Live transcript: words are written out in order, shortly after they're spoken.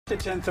At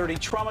 10:30,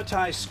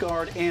 traumatized,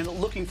 scarred, and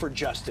looking for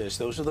justice.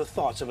 Those are the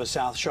thoughts of a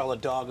South Charlotte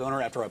dog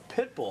owner after a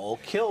pit bull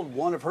killed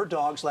one of her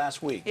dogs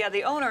last week. Yeah,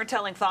 the owner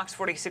telling Fox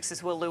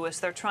 46's Will Lewis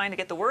they're trying to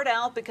get the word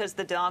out because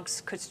the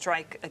dogs could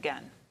strike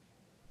again.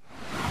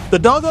 The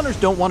dog owners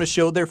don't want to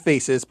show their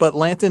faces, but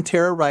Lance and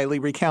Tara Riley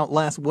recount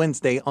last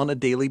Wednesday on a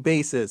daily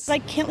basis. I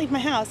can't leave my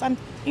house. I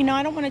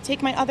don't want to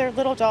take my other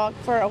little dog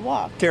for a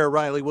walk. Tara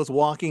Riley was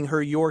walking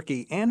her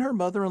Yorkie and her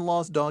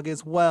mother-in-law's dog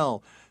as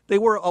well. They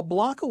were a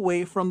block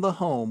away from the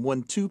home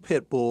when two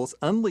pit bulls,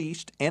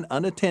 unleashed and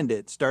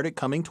unattended, started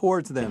coming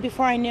towards them.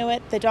 Before I knew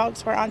it, the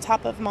dogs were on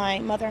top of my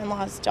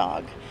mother-in-law's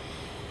dog.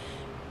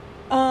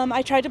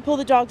 I tried to pull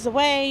the dogs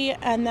away,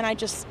 and then I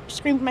just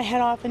screamed my head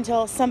off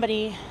until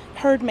somebody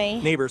heard me.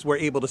 Neighbors were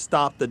able to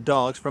stop the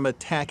dogs from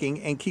attacking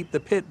and keep the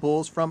pit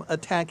bulls from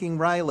attacking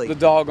Riley. The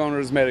dog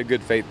owners made a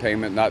good faith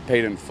payment, not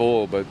paid in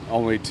full, but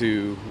only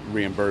to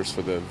reimburse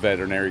for the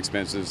veterinary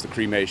expenses, the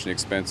cremation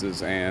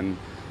expenses, and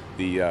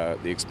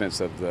the expense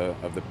of the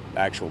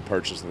actual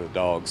purchase of the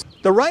dogs.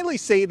 The Rileys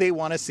say they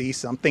want to see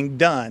something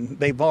done.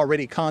 They've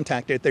already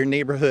contacted their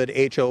neighborhood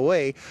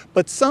HOA,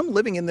 but some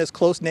living in this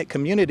close-knit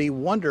community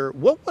wonder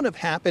what would have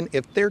happened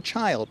if their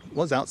child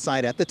was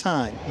outside at the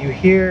time. You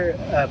hear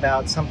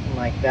about something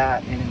like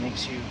that and it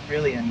makes you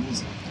really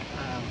uneasy.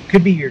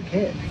 Could be your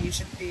kid. You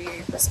should be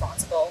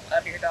responsible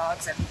of your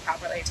dogs and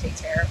properly take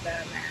care of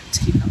them and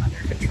keep them under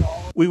control.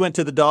 We went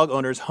to the dog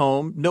owner's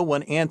home. No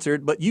one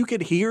answered, but you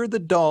could hear the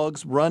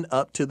dogs run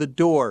up to the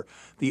door.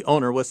 The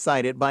owner was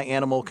cited by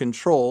animal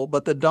control,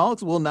 but the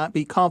dogs will not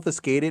be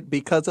confiscated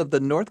because of the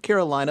North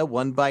Carolina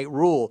one-bite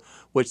rule,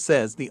 which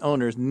says the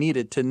owners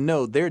needed to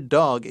know their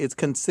dog is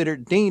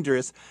considered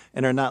dangerous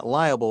and are not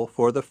liable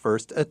for the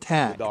first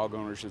attack. The dog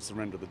owners should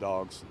surrender the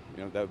dogs.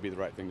 That would be the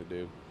right thing to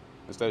do,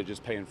 instead of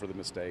just paying for the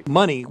mistake.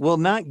 Money will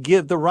not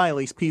give the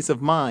Rileys peace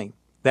of mind.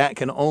 That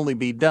can only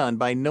be done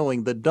by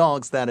knowing the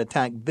dogs that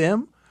attack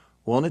them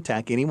won't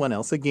attack anyone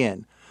else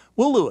again.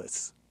 Will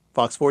Lewis,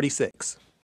 Fox 46.